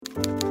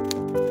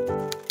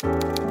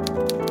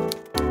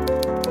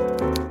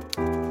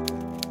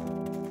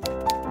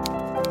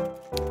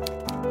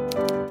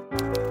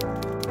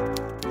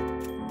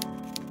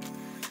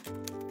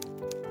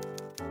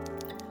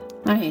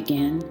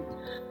again.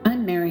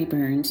 I'm Mary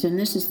Burns, and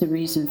this is The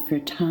Reason for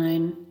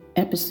Time,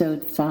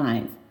 Episode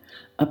 5,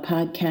 a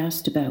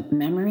podcast about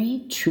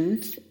memory,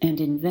 truth,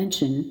 and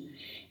invention,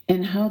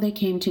 and how they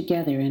came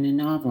together in a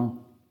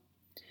novel.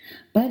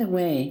 By the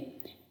way,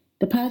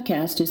 the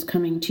podcast is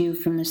coming to you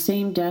from the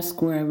same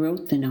desk where I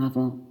wrote the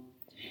novel.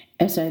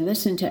 As I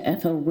listen to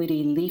Ethel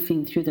Whitty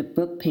leafing through the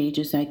book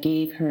pages I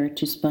gave her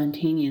to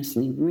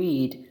spontaneously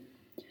read,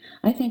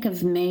 I think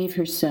of Maeve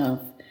herself,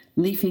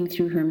 leafing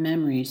through her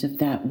memories of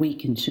that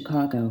week in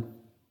Chicago.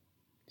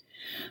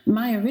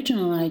 My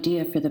original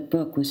idea for the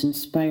book was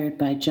inspired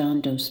by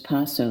John Dos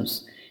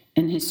Passos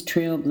and his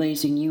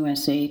Trailblazing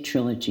USA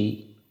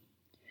trilogy.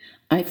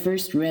 I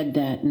first read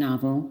that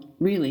novel,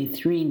 really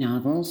 3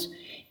 novels,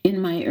 in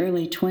my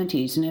early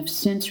 20s and have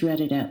since read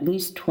it at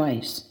least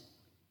twice.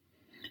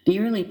 The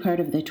early part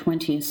of the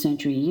 20th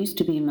century used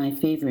to be my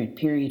favorite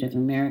period of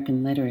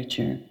American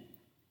literature.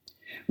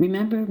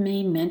 Remember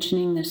me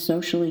mentioning the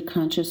socially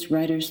conscious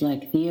writers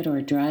like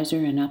Theodore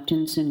Dreiser and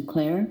Upton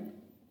Sinclair?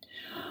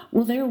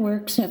 Well, their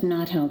works have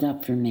not held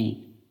up for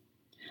me.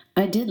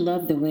 I did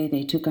love the way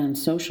they took on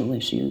social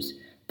issues,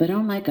 but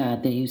oh my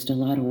God, they used a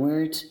lot of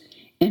words,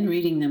 and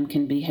reading them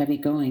can be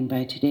heavy-going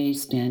by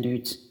today's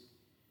standards.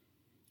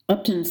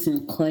 Upton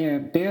Sinclair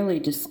barely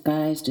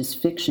disguised as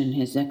fiction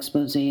his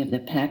expose of the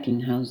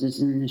packing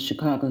houses in the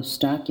Chicago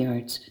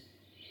stockyards.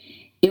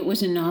 It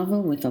was a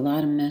novel with a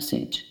lot of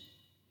message.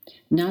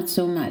 Not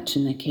so much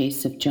in the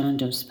case of John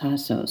Dos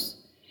Passos.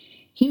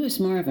 He was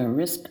more of a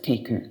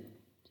risk-taker.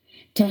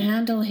 To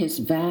handle his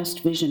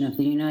vast vision of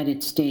the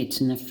United States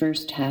in the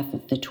first half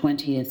of the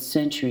 20th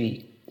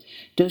century,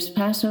 Dos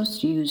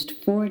Passos used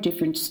 4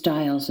 different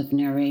styles of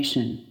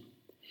narration.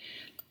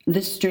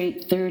 The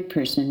straight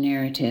third-person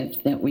narrative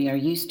that we are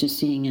used to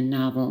seeing in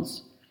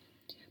novels,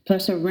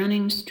 plus a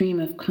running stream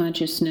of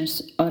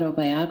consciousness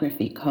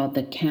autobiography called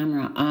The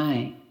Camera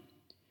Eye.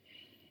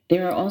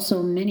 There are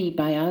also many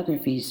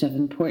biographies of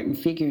important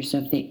figures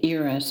of the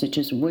era, such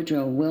as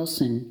Woodrow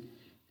Wilson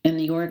and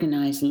the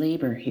organized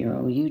labor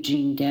hero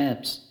Eugene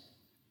Debs.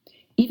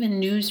 Even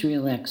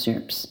newsreel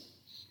excerpts.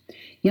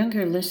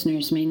 Younger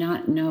listeners may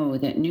not know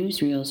that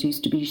newsreels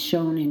used to be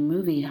shown in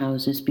movie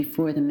houses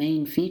before the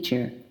main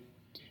feature.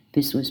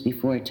 This was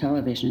before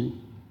television.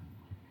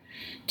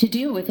 To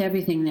deal with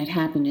everything that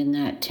happened in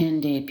that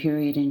 10-day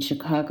period in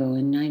Chicago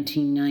in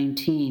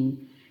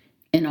 1919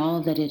 and all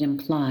that it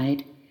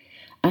implied,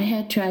 I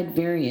had tried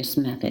various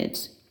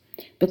methods,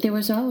 but there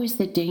was always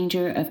the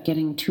danger of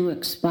getting too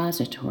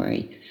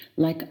expository,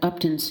 like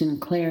Upton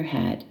Sinclair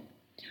had.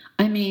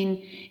 I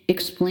mean,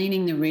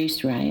 explaining the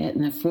race riot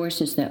and the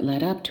forces that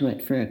led up to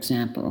it, for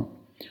example,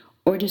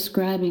 or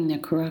describing the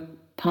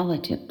corrupt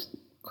politics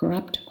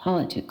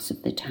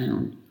of the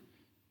town.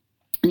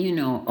 You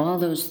know, all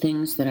those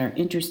things that are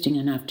interesting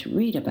enough to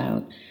read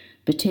about,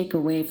 but take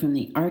away from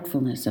the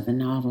artfulness of a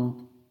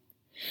novel.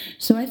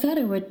 So I thought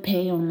I would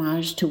pay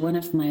homage to one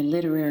of my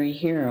literary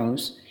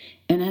heroes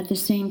and at the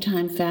same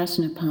time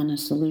fasten upon a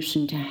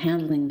solution to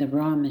handling the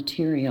raw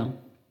material.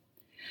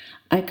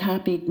 I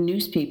copied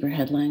newspaper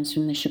headlines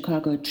from the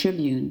Chicago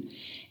Tribune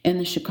and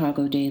the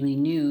Chicago Daily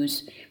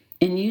News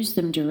and used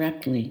them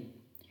directly.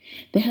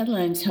 The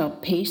headlines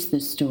help pace the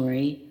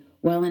story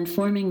while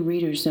informing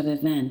readers of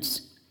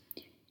events.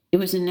 It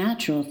was a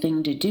natural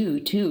thing to do,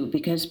 too,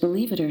 because,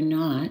 believe it or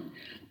not,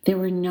 there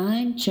were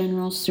 9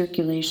 general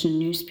circulation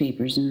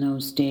newspapers in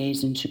those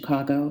days in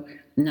Chicago,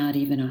 not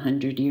even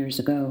 100 years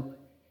ago.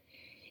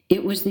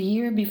 It was the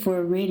year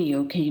before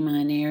radio came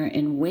on air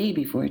and way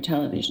before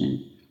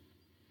television.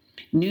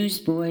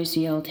 Newsboys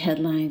yelled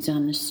headlines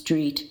on the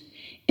street,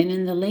 and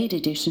in the late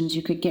editions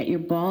you could get your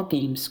ball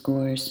game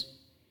scores.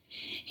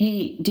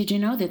 Hey, did you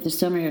know that the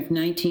summer of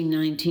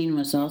 1919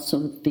 was also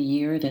the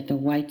year that the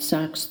White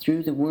Sox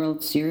threw the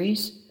World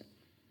Series?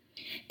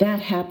 That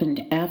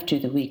happened after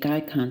the week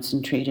I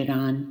concentrated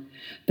on,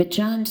 but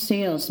John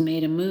Sayles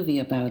made a movie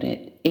about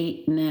it,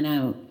 8 Men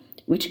Out,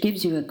 which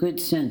gives you a good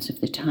sense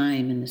of the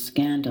time and the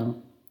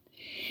scandal.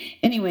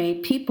 Anyway,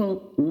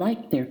 people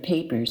liked their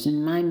papers,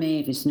 and my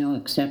Maeve is no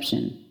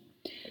exception.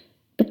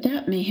 But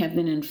that may have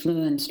been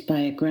influenced by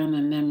a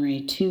grandma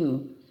memory,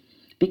 too,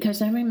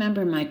 because I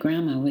remember my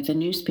grandma with a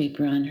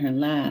newspaper on her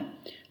lap,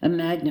 a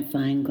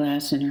magnifying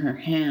glass in her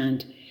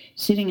hand,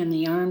 sitting in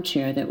the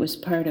armchair that was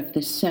part of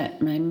the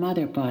set my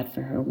mother bought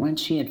for her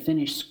once she had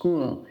finished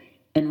school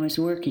and was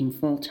working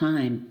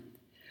full-time.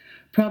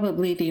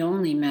 Probably the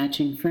only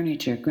matching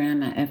furniture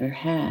Grandma ever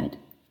had.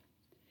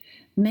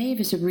 Maeve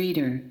is a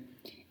reader,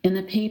 and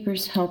the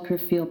papers help her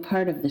feel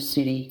part of the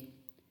city.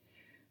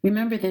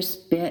 Remember this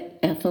bit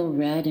Ethel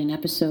read in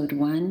episode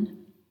 1?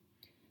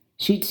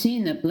 She'd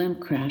seen the blimp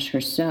crash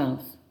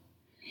herself.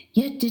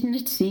 Yet didn't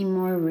it seem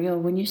more real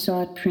when you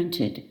saw it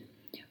printed?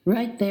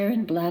 Right there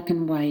in black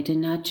and white,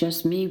 and not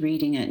just me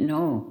reading it,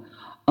 no.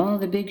 All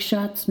the big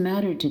shots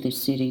mattered to the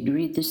city to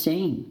read the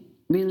same.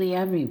 Really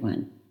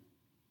everyone.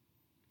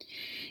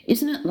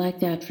 Isn't it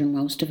like that for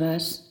most of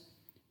us?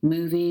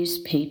 Movies,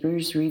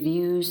 papers,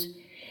 reviews,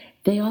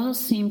 they all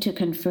seem to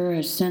confer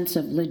a sense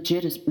of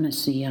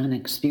legitimacy on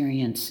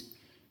experience.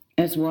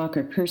 as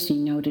Walker Percy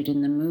noted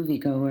in The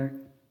Moviegoer.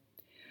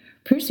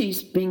 Percy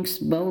Binks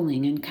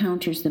Bowling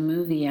encounters the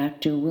movie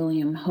actor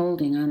William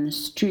Holding on the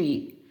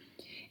street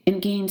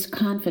and gains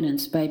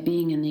confidence by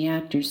being in the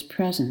actor's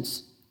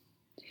presence.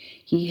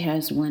 He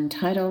has won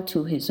title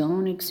to his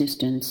own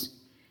existence,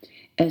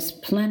 as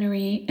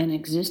plenary an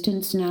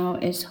existence now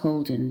as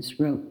Holden's,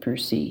 wrote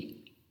Percy.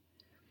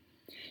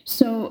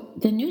 So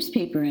the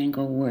newspaper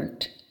angle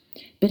worked,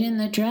 but in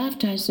the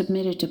draft I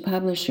submitted to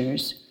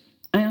publishers,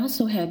 I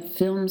also had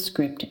film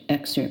script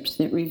excerpts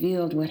that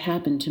revealed what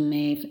happened to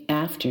Maeve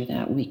after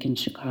that week in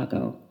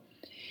Chicago.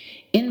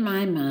 In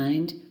my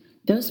mind,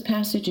 those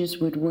passages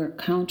would work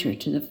counter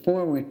to the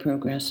forward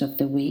progress of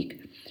the week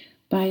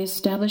by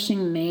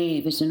establishing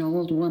Maeve as an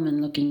old woman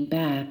looking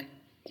back,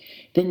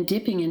 then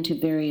dipping into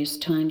various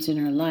times in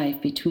her life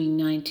between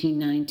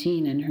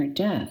 1919 and her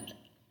death.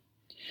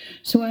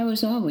 So I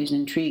was always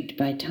intrigued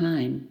by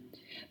time,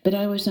 but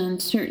I was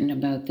uncertain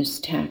about this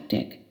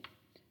tactic.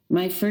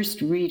 My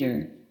first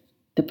reader,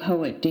 the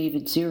poet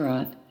David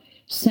Zeroth,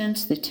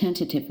 sensed the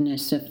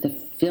tentativeness of the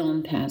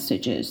film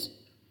passages.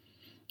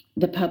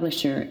 The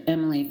publisher,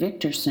 Emily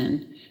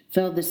Victorson,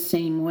 felt the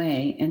same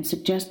way and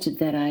suggested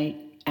that I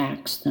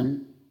axe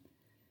them.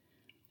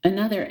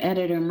 Another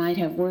editor might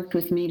have worked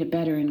with me to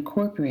better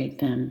incorporate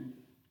them.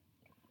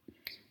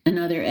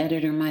 Another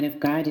editor might have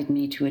guided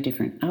me to a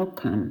different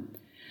outcome.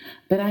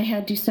 But I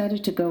had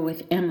decided to go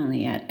with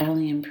Emily at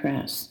Allium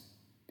Press.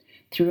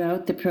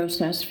 Throughout the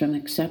process from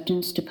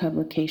acceptance to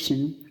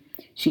publication,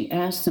 she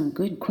asked some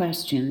good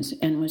questions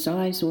and was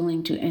always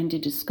willing to end a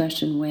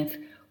discussion with,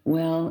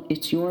 "Well,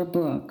 it's your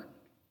book."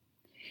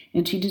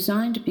 And she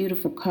designed a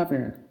beautiful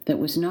cover that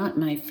was not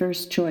my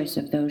first choice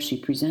of those she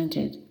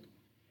presented.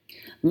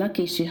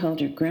 Lucky she held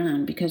her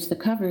ground because the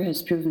cover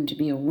has proven to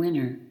be a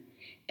winner,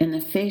 and the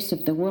face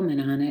of the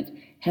woman on it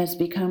has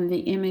become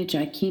the image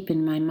I keep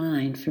in my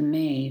mind for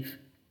Maeve.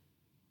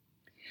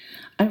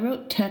 I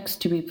wrote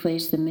text to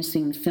replace the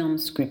missing film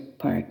script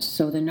parts,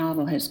 so the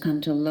novel has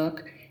come to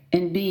look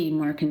and be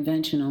more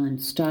conventional in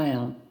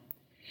style.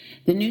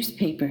 The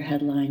newspaper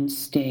headlines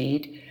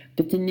stayed,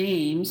 but the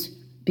names,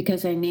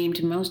 because I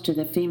named most of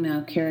the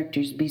female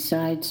characters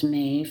besides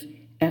Maeve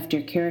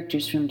after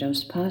characters from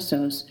Dos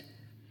Passos,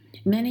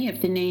 many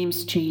of the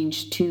names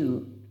changed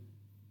too.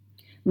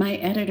 My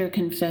editor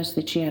confessed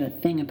that she had a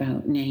thing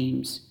about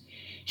names.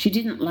 She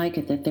didn't like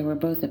it that there were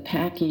both a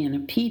Packy and a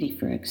Petey,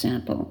 for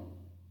example.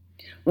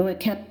 Well, I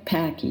kept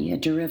Packy, a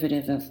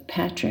derivative of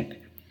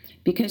Patrick,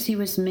 because he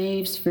was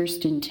Maeve's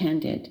first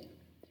intended.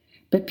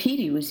 But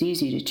Petey was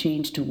easy to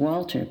change to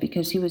Walter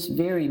because he was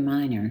very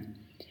minor,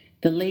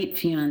 the late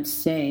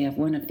fiancé of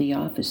one of the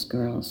office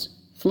girls,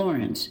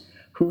 Florence,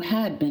 who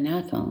had been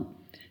Ethel,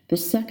 the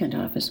second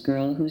office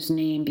girl whose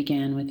name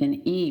began with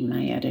an E,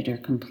 my editor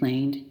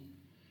complained.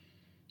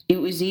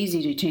 It was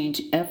easy to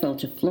change Ethel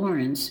to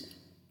Florence,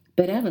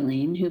 but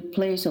Eveline, who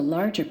plays a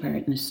larger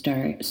part in the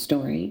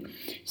story,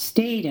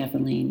 stayed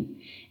Eveline,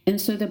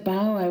 and so the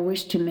bow I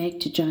wished to make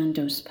to John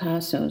Dos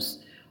Passos,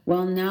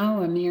 while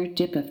now a mere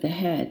dip of the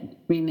head,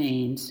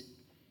 remains.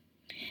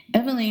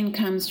 Eveline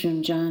comes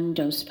from John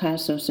Dos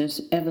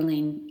Passos'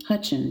 Eveline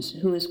Hutchins,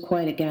 who is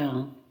quite a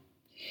gal.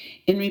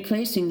 In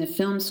replacing the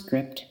film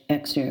script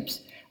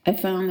excerpts, I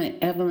found that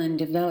Eveline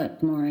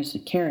developed more as a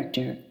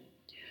character.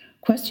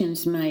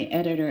 Questions my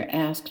editor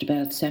asked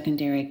about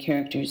secondary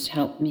characters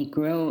helped me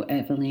grow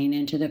Eveline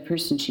into the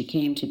person she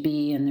came to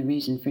be and the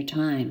reason for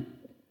time.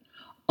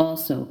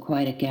 Also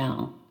quite a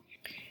gal.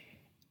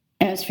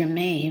 As for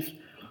Maeve,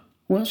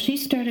 well, she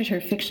started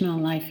her fictional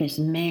life as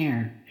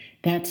Mare.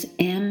 That's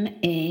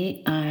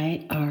Maire.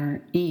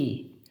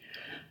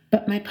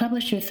 But my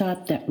publisher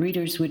thought that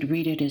readers would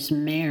read it as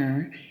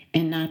Mare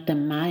and not the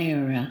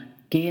Maira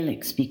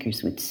Gaelic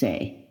speakers would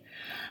say.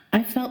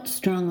 I felt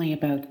strongly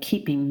about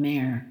keeping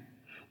Mare.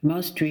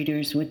 Most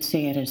readers would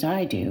say it as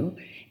I do,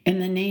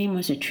 and the name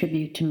was a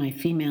tribute to my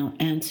female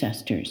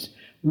ancestors,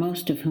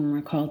 most of whom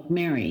were called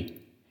Mary.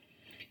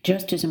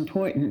 Just as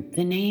important,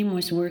 the name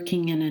was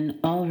working in an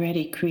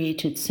already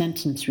created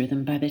sentence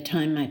rhythm by the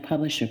time my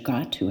publisher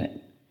got to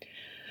it.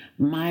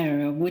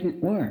 Myra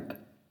wouldn't work.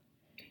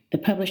 The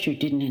publisher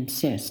didn't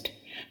insist,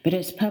 but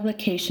as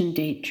publication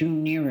date drew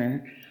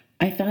nearer,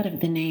 I thought of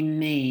the name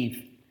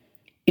Maeve.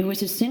 It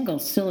was a single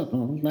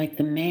syllable, like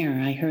the mare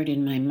I heard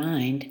in my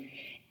mind,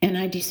 and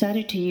I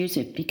decided to use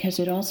it because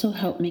it also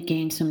helped me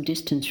gain some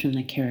distance from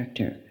the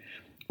character,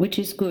 which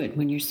is good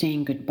when you're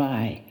saying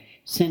goodbye,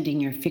 sending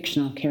your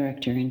fictional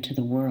character into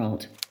the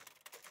world.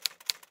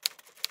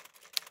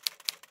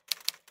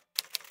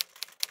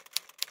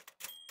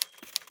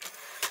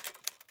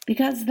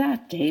 Because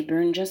that day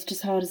burned just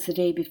as hot as the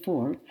day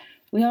before,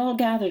 we all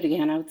gathered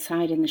again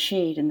outside in the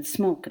shade and the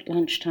smoke at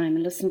lunchtime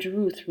and listened to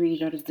Ruth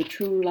read out of the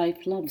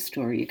true-life love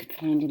story you could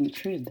find in the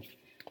Trib.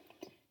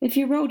 If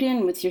you wrote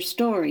in with your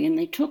story and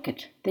they took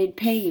it, they'd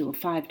pay you a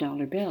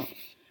 $5 bill.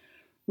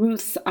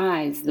 Ruth's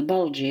eyes, the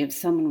bulgy of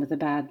someone with a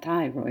bad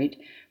thyroid,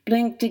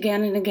 blinked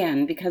again and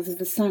again because of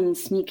the sun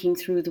sneaking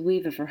through the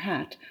weave of her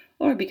hat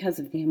or because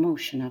of the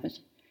emotion of it.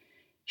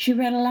 She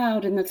read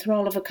aloud in the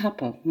thrall of a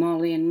couple.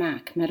 Molly and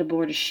Mac met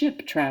aboard a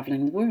ship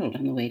travelling the world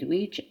on the way to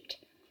Egypt.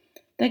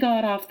 They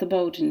got off the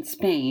boat in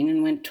Spain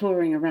and went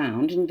touring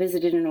around and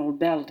visited an old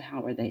bell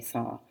tower they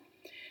saw.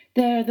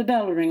 There the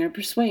bell ringer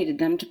persuaded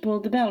them to pull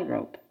the bell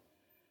rope.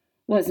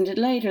 Wasn't it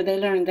later they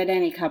learned that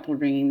any couple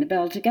ringing the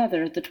bell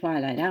together at the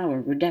twilight hour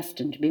were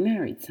destined to be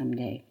married some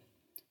day?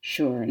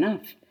 Sure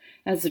enough,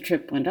 as the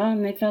trip went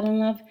on, they fell in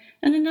love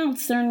and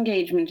announced their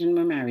engagement and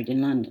were married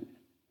in London.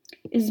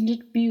 Isn't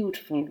it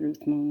beautiful?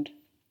 Ruth moaned.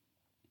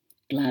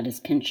 Gladys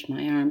pinched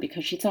my arm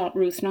because she thought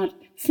Ruth not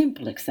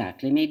simple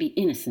exactly, maybe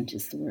innocent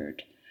is the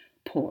word.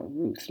 Poor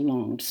Ruth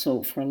longed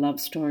so for a love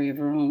story of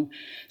her own,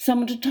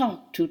 someone to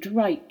talk to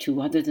write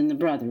to, other than the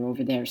brother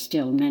over there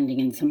still mending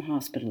in some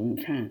hospital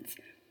in France.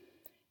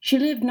 She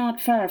lived not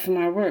far from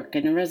our work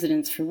in a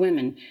residence for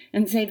women,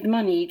 and saved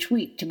money each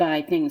week to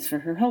buy things for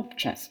her hope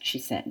chest, she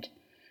said.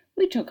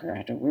 We took her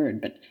at her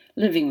word, but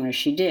living where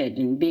she did,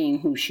 and being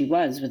who she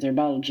was with her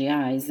bulgy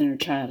eyes and her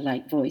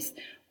childlike voice,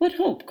 what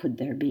hope could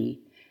there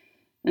be?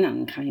 An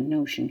unkind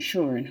notion,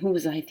 sure, and who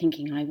was I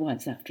thinking I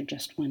was after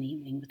just one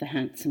evening with a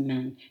handsome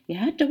man? You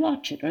had to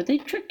watch it, or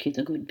they'd trick you,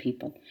 the good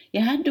people.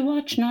 You had to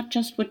watch not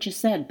just what you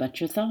said, but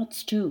your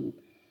thoughts, too.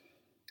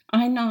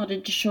 I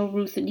nodded to show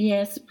Ruth that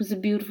yes, it was a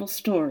beautiful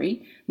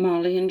story,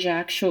 Molly and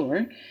Jack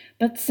sure,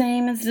 but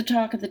same as the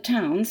talk of the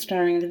town,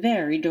 starring the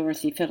very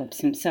Dorothy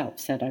Phillips himself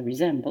said I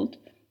resembled.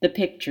 The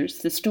pictures,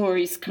 the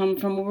stories come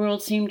from a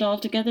world seemed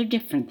altogether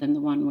different than the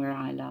one where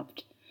I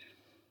loved.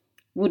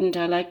 Wouldn't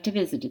I like to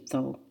visit it,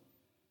 though?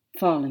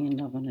 Falling in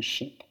love on a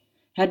ship.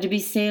 Had to be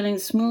sailing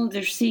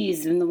smoother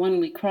seas than the one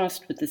we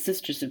crossed with the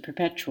Sisters of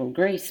Perpetual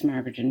Grace,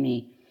 Margaret and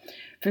me.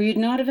 For you'd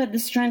not have had the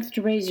strength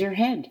to raise your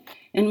head,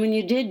 and when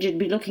you did, you'd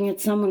be looking at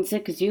someone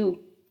sick as you.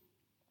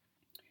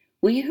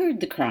 We heard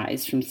the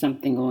cries from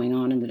something going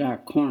on in the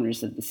dark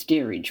corners of the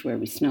steerage where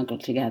we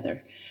snuggled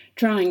together,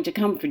 trying to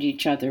comfort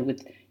each other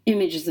with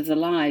images of the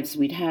lives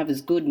we'd have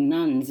as good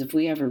nuns if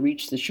we ever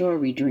reached the shore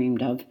we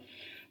dreamed of.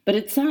 But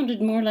it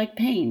sounded more like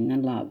pain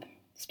than love.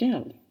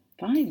 Still,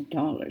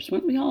 $5.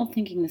 Weren't we all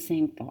thinking the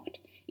same thought?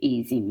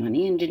 Easy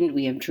money, and didn't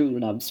we have true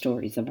love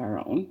stories of our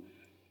own?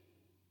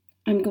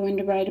 I'm going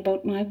to write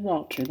about my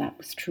Walter. That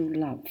was true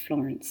love,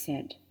 Florence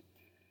said.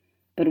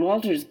 But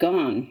Walter's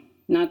gone.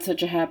 Not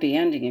such a happy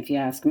ending, if you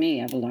ask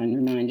me, Eveline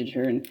reminded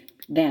her, and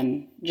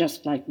then,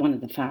 just like one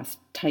of the fast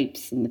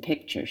types in the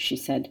picture, she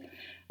said,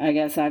 I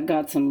guess I've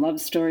got some love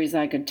stories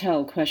I could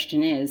tell,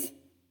 question is.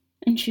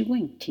 And she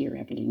winked here,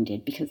 Eveline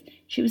did, because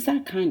she was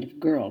that kind of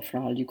girl, for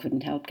all you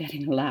couldn't help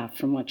getting a laugh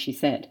from what she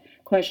said.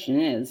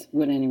 Question is,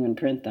 would anyone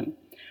print them?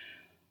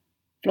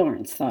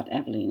 Florence thought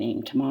Eveline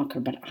aimed to mock her,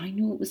 but I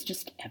knew it was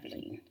just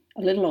Eveline.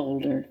 A little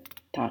older,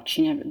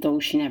 though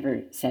she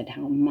never said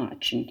how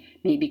much, and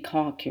maybe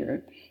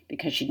cockier,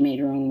 because she'd made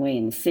her own way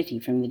in the city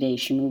from the day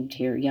she moved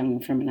here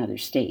young from another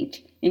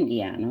state,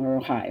 Indiana or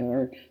Ohio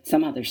or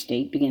some other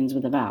state begins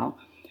with a vowel,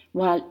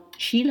 while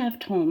she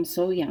left home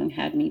so young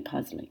had me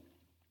puzzling.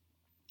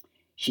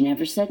 She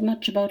never said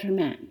much about her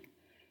man,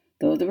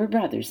 though there were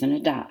brothers and a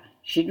da.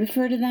 She'd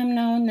refer to them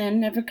now and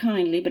then, never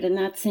kindly, but in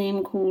that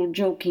same cool,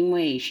 joking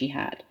way she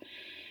had.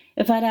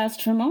 If I'd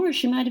asked for more,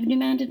 she might have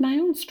demanded my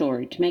own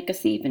story to make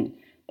us even,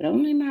 but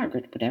only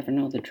Margaret would ever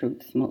know the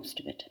truth,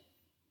 most of it.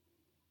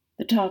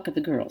 The talk of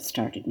the girls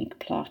started me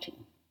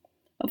plotting.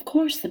 Of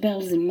course, the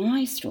bells in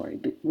my story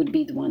would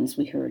be the ones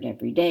we heard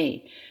every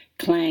day,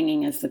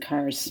 clanging as the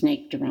cars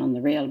snaked around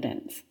the rail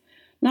bends.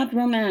 Not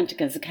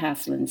romantic as a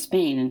castle in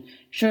Spain, and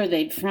sure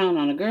they'd frown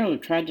on a girl who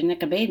tried to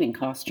nick a bathing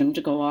costume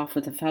to go off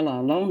with a fellow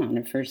alone on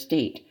her first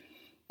date,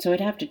 so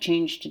I'd have to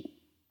change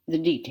the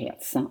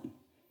details some.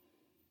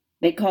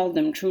 They called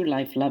them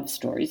true-life love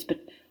stories,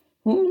 but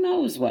who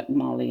knows what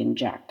Molly and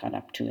Jack got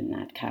up to in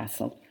that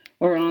castle,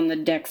 or on the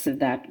decks of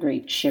that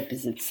great ship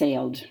as it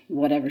sailed,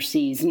 whatever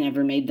seas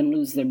never made them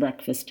lose their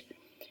breakfast.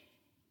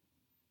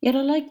 Yet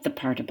I liked the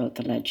part about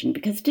the legend,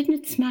 because didn't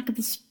it smack of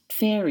the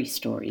fairy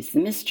stories, the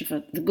mischief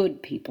the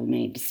good people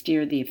made to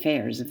steer the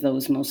affairs of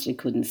those mostly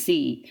couldn't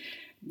see,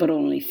 but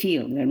only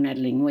feel their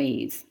meddling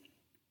ways?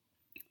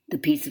 The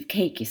piece of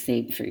cake you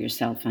saved for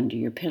yourself under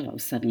your pillow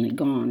suddenly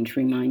gone to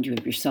remind you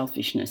of your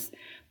selfishness,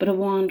 but a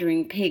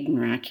wandering pig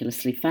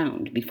miraculously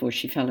found before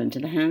she fell into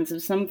the hands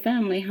of some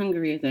family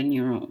hungrier than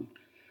your own.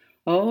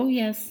 Oh,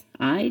 yes,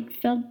 I'd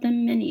felt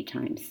them many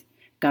times,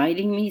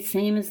 guiding me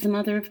same as the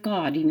Mother of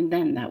God, even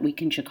then that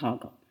week in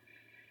Chicago.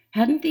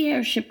 Hadn't the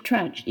airship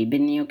tragedy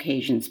been the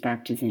occasion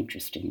sparked his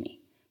interest in me?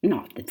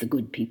 Not that the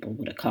good people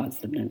would have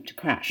caused the blimp to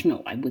crash.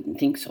 No, I wouldn't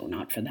think so,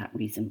 not for that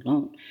reason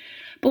alone.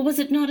 But was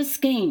it not a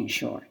skein,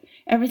 sure?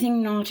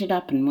 Everything knotted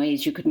up in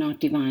ways you could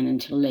not divine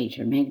until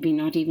later, maybe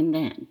not even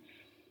then.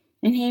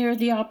 And here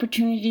the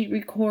opportunity to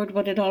record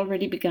what had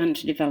already begun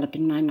to develop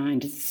in my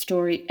mind as a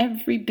story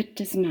every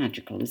bit as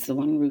magical as the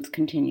one Ruth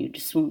continued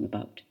to swoon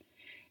about.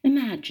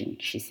 Imagine,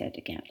 she said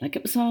again, like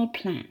it was all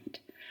planned.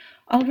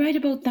 I'll write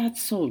about that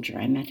soldier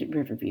I met at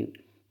Riverview.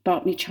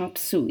 Bought me chop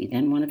suey,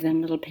 then one of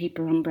them little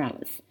paper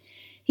umbrellas.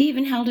 He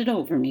even held it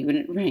over me when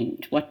it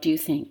rained. What do you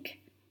think?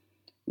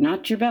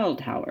 Not your bell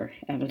tower,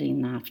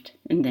 Eveline laughed,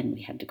 and then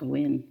we had to go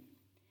in.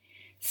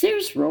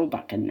 Sears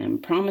Roebuck and them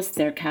promised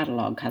their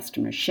catalogue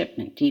customers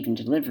shipment, even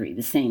delivery,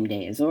 the same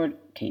day as order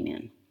came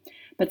in.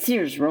 But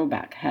Sears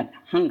Roebuck had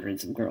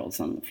hundreds of girls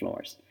on the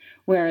floors,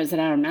 whereas at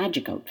our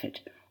magic outfit,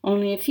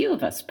 only a few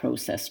of us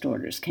processed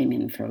orders came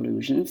in for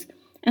illusions,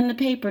 and the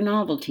paper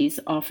novelties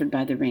offered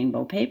by the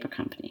Rainbow Paper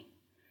Company.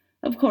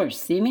 Of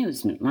course, the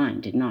amusement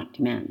line did not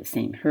demand the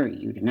same hurry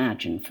you'd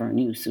imagine for a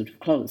new suit of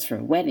clothes for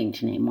a wedding,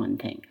 to name one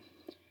thing.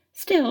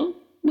 Still,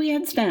 we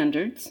had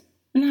standards,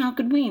 and how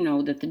could we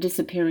know that the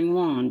disappearing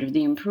wand or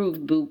the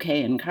improved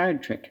bouquet and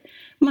card trick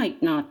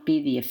might not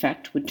be the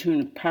effect would turn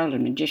a parlor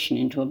magician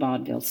into a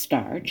vaudeville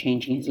star,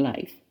 changing his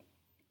life?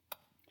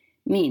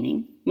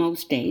 Meaning,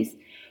 most days,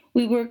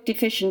 we worked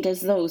efficient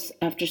as those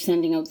after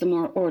sending out the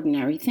more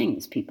ordinary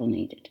things people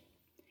needed.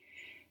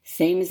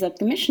 Same as at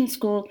the mission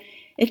school,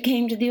 it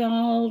came to the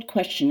old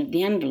question of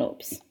the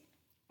envelopes.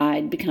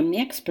 I'd become the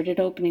expert at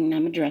opening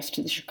them addressed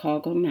to the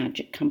Chicago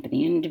Magic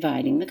Company and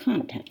dividing the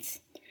contents.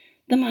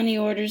 The money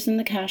orders and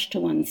the cash to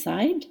one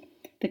side,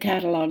 the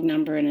catalog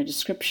number and a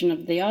description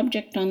of the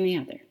object on the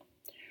other.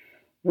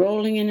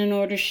 Rolling in an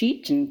order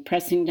sheet and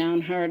pressing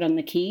down hard on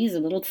the keys, a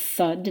little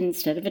thud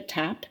instead of a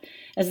tap,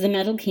 as the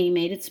metal key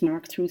made its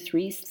mark through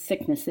 3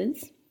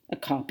 thicknesses, a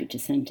copy to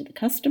send to the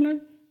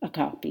customer, a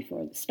copy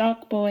for the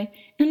stock boy,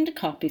 and a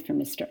copy for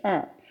Mr.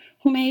 R.,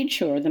 who made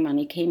sure the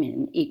money came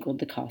in equaled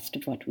the cost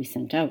of what we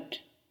sent out.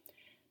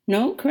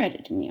 No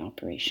credit in the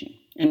operation,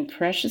 and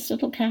precious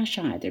little cash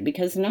either,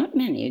 because not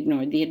many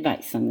ignored the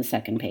advice on the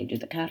second page of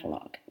the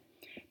catalogue.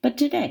 But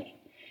today,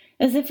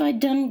 as if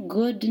I'd done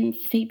good and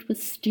fate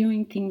was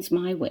steering things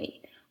my way,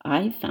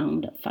 I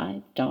found a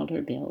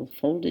 $5 bill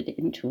folded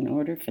into an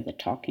order for the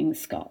Talking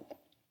Skull.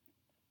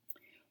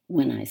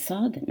 When I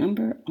saw the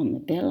number on the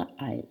bill,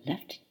 I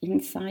left it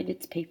inside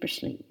its paper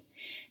sleeve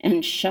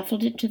and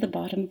shuffled it to the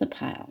bottom of the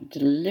pile,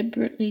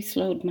 deliberately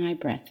slowed my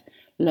breath,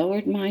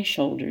 lowered my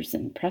shoulders,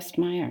 and pressed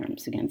my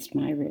arms against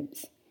my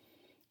ribs.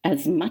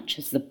 As much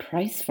as the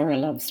price for a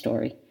love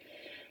story.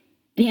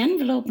 The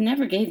envelope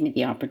never gave me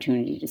the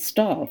opportunity to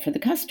stall, for the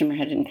customer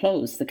had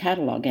enclosed the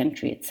catalogue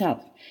entry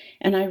itself,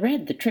 and I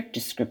read the trick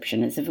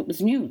description as if it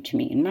was new to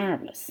me and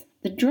marvellous.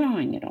 The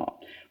drawing it all,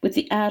 with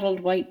the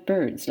addled white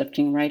birds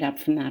lifting right up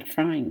from that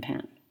frying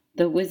pan,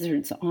 the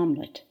wizard's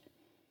omelette.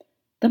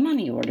 The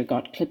money order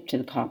got clipped to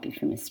the copy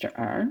for Mr.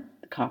 R.,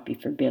 the copy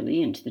for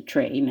Billy into the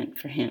tray meant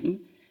for him.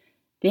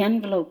 The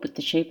envelope with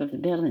the shape of the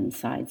bill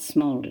inside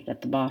smouldered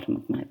at the bottom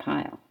of my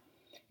pile.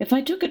 If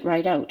I took it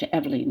right out,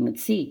 Eveline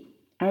would see.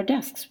 Our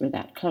desks were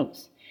that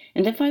close,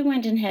 and if I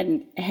went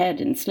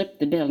ahead and slipped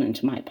the bill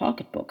into my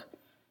pocketbook,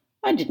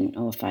 I didn't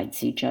know if I'd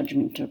see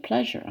judgment or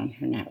pleasure on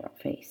her narrow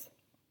face.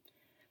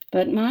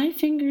 But my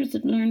fingers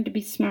had learned to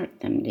be smart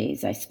them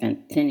days I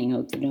spent thinning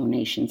out the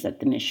donations at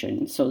the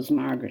mission so's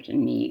Margaret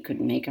and me could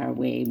make our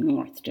way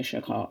north to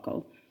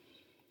Chicago.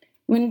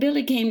 When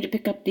Billy came to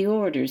pick up the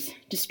orders,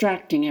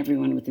 distracting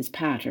everyone with his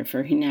patter,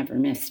 for he never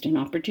missed an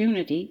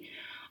opportunity,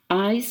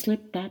 I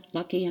slipped that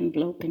lucky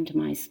envelope into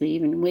my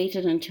sleeve and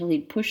waited until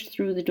he'd pushed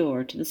through the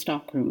door to the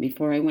stockroom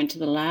before I went to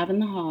the lab in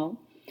the hall,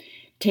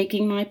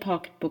 taking my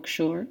pocketbook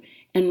shore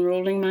and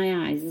rolling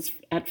my eyes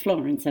at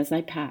Florence as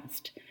I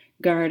passed,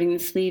 guarding the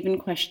sleeve in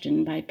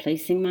question by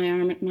placing my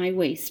arm at my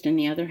waist and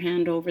the other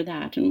hand over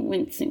that and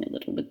wincing a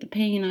little with the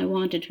pain I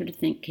wanted her to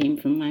think came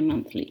from my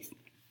monthlies.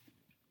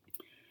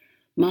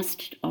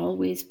 Must it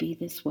always be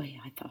this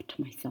way, I thought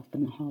to myself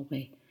in the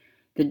hallway,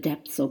 the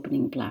depths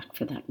opening black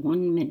for that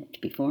 1 minute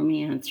before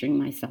me answering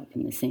myself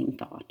in the same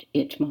thought.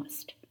 It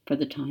must, for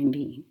the time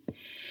being.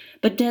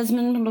 But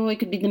Desmond Malloy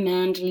could be the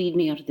man to lead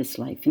me out of this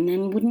life, and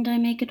then wouldn't I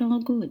make it all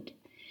good?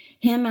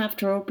 Him,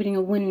 after opening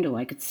a window,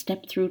 I could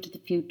step through to the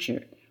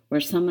future,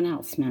 where someone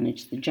else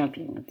managed the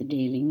juggling of the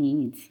daily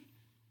needs.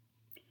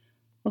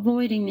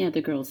 Avoiding the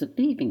other girls at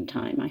leaving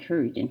time, I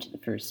hurried into the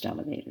first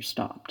elevator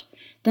stopped,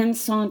 then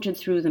sauntered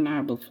through the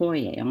marble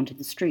foyer onto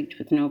the street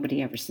with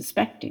nobody ever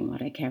suspecting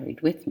what I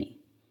carried with me.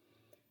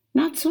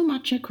 Not so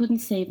much I couldn't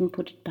save and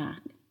put it back,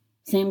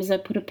 same as I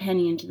put a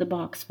penny into the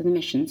box for the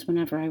missions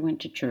whenever I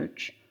went to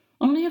church.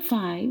 Only a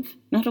 5,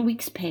 not a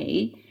week's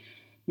pay,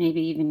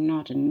 maybe even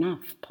not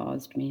enough,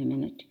 paused me a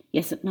minute.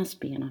 Yes, it must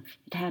be enough,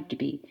 it had to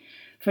be.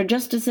 For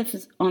just as if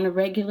on a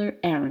regular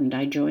errand,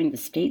 I joined the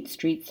State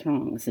Street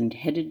throngs and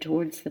headed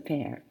towards the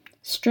fair,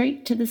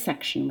 straight to the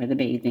section where the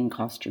bathing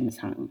costumes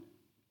hung.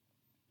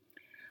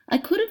 I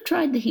could have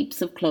tried the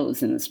heaps of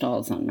clothes in the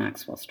stalls on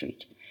Maxwell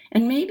Street,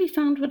 and maybe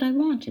found what I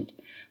wanted,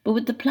 but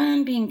with the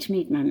plan being to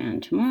meet my man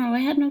tomorrow, I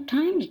had no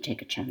time to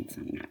take a chance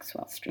on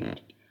Maxwell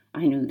Street.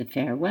 I knew the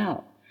fair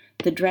well.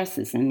 The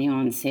dresses and the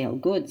on-sale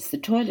goods, the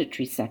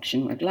toiletry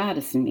section where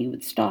Gladys and me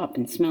would stop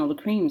and smell the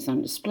creams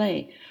on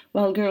display,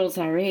 while girls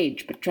our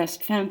age, but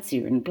dressed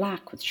fancier in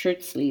black with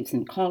shirt sleeves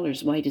and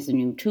collars white as a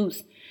new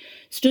tooth,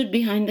 stood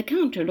behind the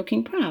counter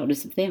looking proud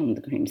as if they owned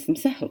the creams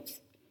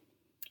themselves.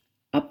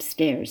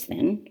 Upstairs,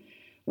 then,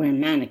 where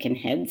mannequin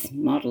heads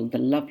modelled the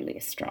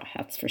loveliest straw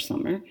hats for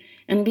summer,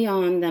 and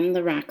beyond them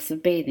the racks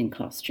of bathing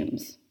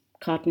costumes,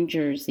 cotton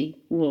jersey,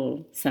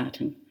 wool,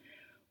 satin,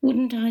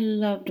 Wouldn't I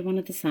loved one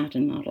of the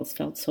satin models,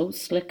 felt so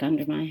slick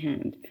under my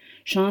hand,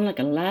 shone like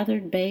a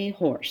lathered bay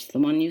horse, the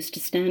one used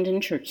to stand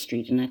in Church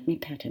Street and let me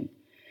pet him.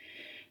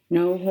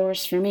 No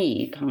horse for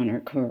me, Connor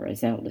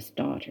Curra's eldest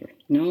daughter.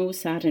 No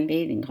satin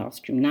bathing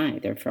costume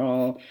neither, for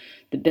all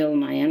the bill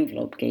my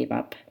envelope gave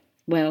up.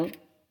 Well,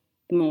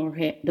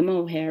 the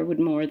mohair would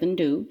more than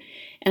do,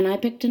 and I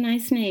picked a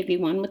nice navy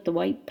one with the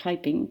white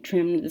piping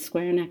trimmed with a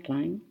square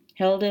neckline,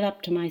 held it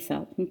up to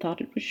myself, and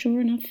thought it was sure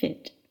enough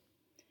fit.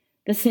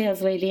 The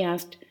saleslady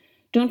asked,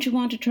 "Don't you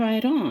want to try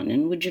it on,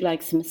 and would you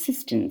like some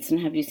assistance, and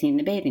have you seen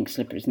the bathing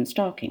slippers and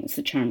stockings,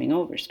 the charming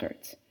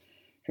overskirts?"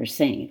 Her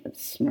saying it with a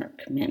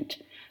smirk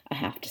meant, "I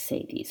have to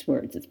say these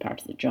words as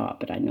part of the job,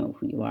 but I know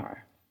who you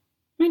are."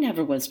 I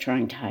never was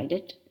trying to hide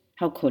it.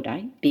 How could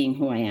I, being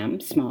who I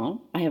am,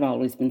 small? I have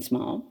always been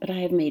small, but I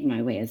have made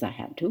my way as I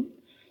had to.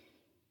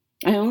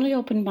 I only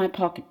opened my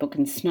pocketbook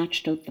and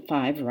snatched out the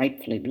 5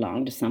 rightfully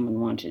belonged to someone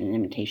wanted an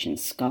imitation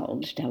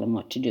skull to tell him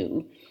what to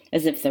do,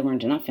 as if there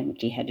weren't enough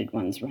empty-headed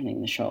ones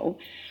running the show,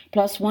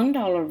 plus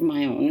 $1 of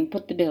my own, and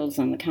put the bills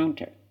on the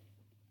counter.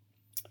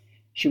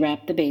 She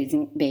wrapped the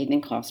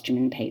bathing costume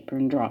in paper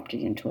and dropped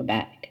it into a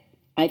bag.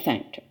 I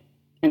thanked her,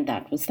 and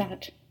that was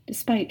that,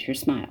 despite her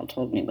smile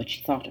told me what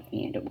she thought of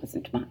me, and it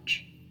wasn't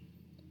much.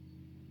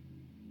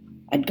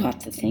 I'd got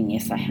the thing,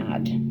 yes I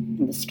had,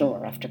 in the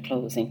store after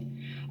closing.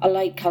 A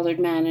light-coloured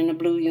man in a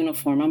blue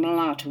uniform, a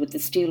mulatto with the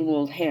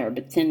steel-wool hair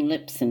but thin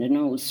lips and a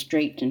nose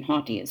straight and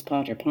haughty as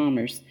Potter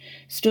Palmer's,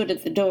 stood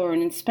at the door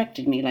and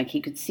inspected me like he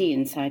could see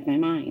inside my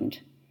mind.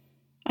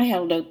 I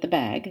held out the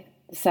bag,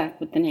 the sack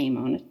with the name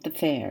on it, the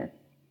fare.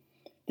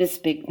 This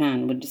big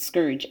man would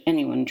discourage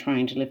anyone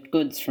trying to lift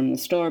goods from the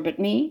store, but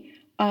me,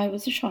 I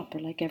was a shopper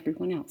like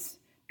everyone else,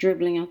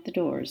 dribbling out the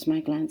doors, my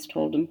glance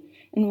told him,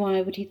 and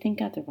why would he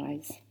think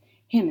otherwise?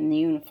 Him in the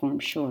uniform,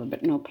 sure,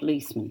 but no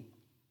policeman.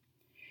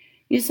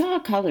 You saw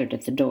coloured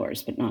at the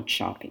doors, but not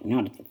shopping,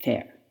 not at the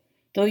fair,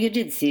 though you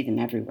did see them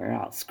everywhere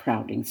else,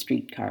 crowding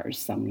streetcars,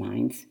 some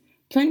lines.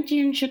 Plenty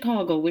in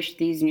Chicago wished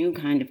these new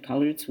kind of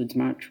coloureds would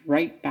march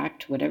right back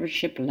to whatever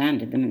ship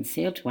landed them and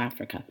sail to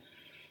Africa,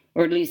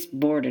 or at least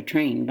board a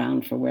train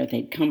bound for where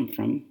they'd come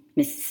from,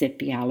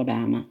 Mississippi,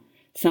 Alabama,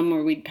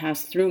 somewhere we'd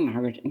pass through,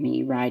 Margaret and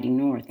me, riding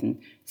north, and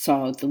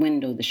saw out the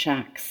window the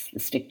shacks, the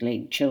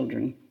stick-legged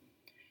children.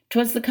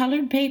 'Twas the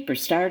coloured paper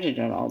started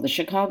it all, the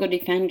Chicago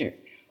Defender,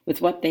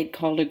 with what they'd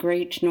called a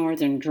Great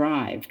Northern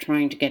Drive,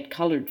 trying to get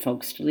coloured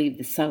folks to leave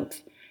the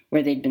South,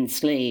 where they'd been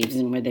slaves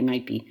and where they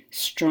might be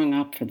strung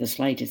up for the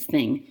slightest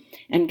thing,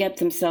 and get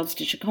themselves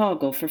to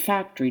Chicago for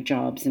factory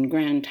jobs and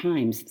grand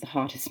times at the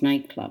hottest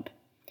nightclub.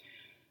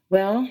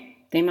 Well,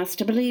 they must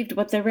have believed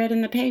what they read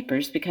in the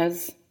papers,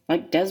 because,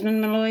 like Desmond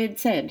Malloy had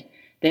said,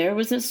 there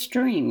was a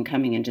stream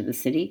coming into the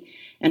city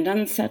and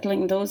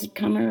unsettling those who'd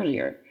come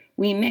earlier,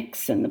 we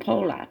Micks and the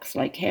Polacks,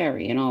 like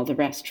Harry and all the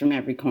rest from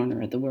every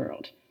corner of the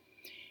world.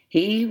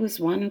 He was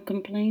one who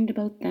complained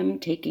about them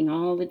taking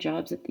all the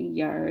jobs at the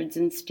yards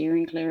and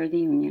steering clear of the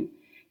Union.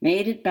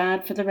 Made it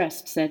bad for the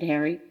rest, said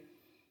Harry.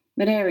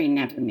 But Harry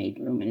never made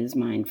room in his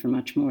mind for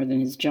much more than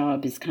his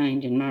job, his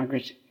kind, and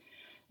Margaret.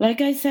 Like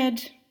I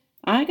said,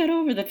 I got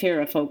over the fear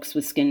of folks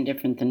with skin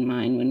different than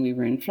mine when we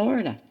were in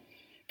Florida,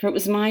 for it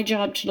was my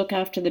job to look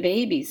after the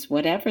babies,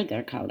 whatever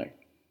their colour.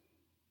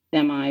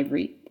 Them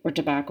ivory, or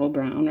tobacco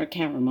brown, or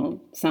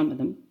caramel, some of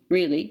them,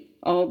 really,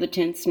 all the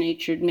tints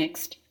natured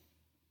mixed.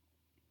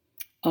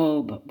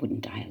 Oh, but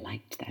wouldn't I have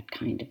liked that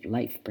kind of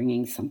life,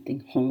 bringing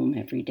something home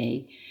every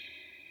day.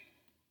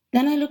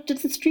 Then I looked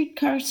at the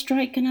streetcar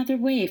strike another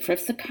way, for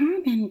if the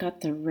carmen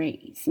got the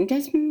raise and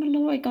Desmond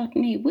Malloy got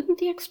me, wouldn't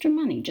the extra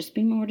money just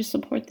be more to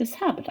support this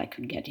habit I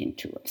could get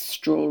into of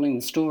strolling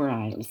the store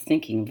aisles,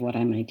 thinking of what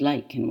I might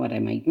like and what I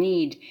might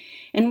need?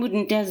 And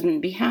wouldn't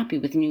Desmond be happy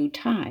with new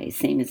ties,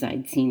 same as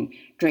I'd seen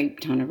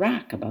draped on a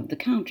rack above the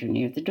counter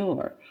near the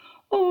door?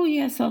 Oh,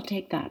 yes, I'll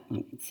take that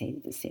one, I'd say to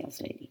the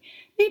saleslady.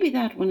 Maybe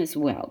that one as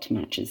well to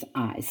match his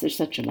eyes. They're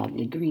such a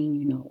lovely green,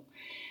 you know.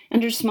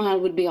 And her smile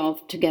would be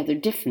altogether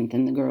different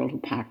than the girl who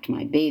packed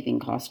my bathing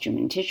costume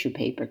in tissue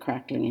paper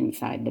crackling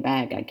inside the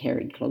bag I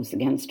carried close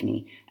against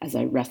me as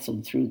I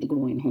wrestled through the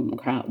going-home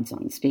crowds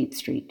on State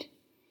Street.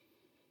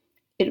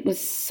 It was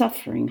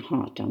suffering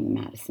hot on the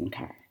Madison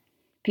car.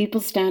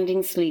 People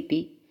standing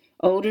sleepy,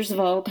 odors of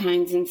all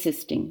kinds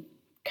insisting,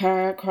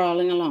 car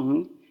crawling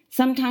along.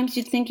 Sometimes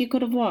you'd think you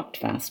could have walked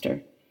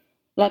faster.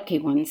 Lucky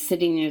ones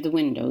sitting near the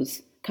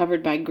windows,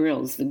 covered by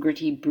grills the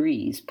gritty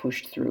breeze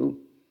pushed through.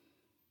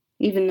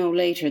 Even though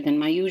later than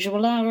my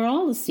usual hour,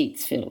 all the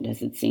seats filled,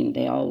 as it seemed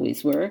they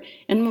always were,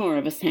 and more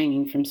of us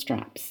hanging from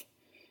straps.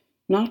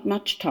 Not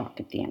much talk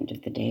at the end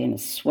of the day, and a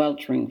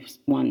sweltering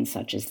one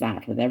such as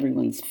that, with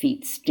everyone's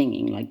feet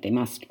stinging like they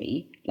must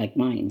be, like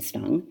mine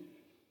stung.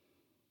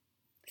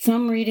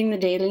 Some reading the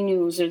Daily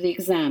News or the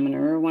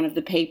Examiner or one of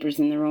the papers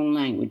in their own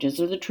languages,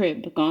 or the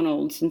Trib, gone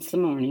old since the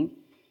morning.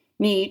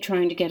 Me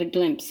trying to get a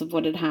glimpse of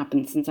what had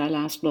happened since I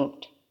last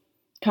looked.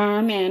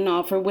 Car men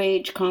offer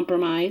wage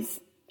compromise.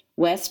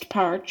 West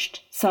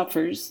parched,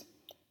 suffers,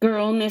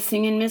 girl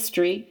missing in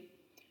mystery,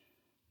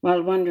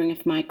 while wondering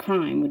if my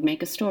crime would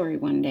make a story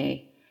one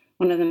day,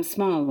 One of them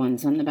small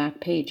ones on the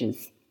back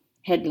pages.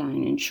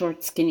 Headline in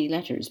short, skinny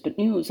letters, but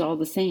news all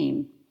the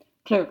same.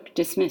 Clerk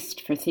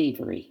dismissed for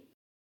thievery.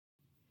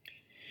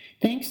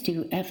 Thanks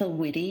to Ethel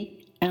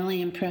Whitty,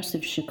 Allium Press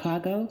of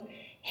Chicago,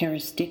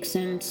 Harris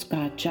Dixon,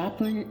 Scott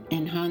Joplin,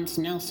 and Hans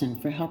Nelson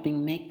for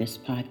helping make this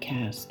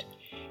podcast.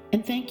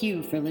 And thank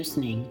you for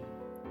listening.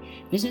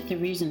 Visit The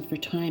Reason for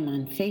Time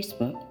on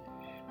Facebook.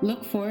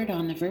 Look for it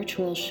on the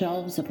virtual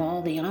shelves of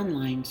all the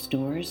online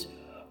stores,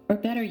 or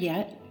better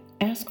yet,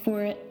 ask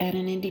for it at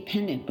an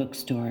independent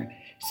bookstore,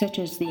 such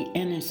as the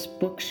Ennis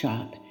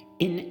Bookshop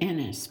in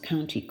Ennis,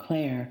 County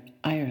Clare,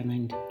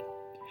 Ireland.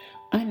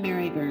 I'm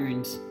Mary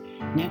Burns.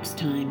 Next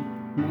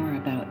time, more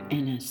about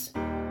Ennis.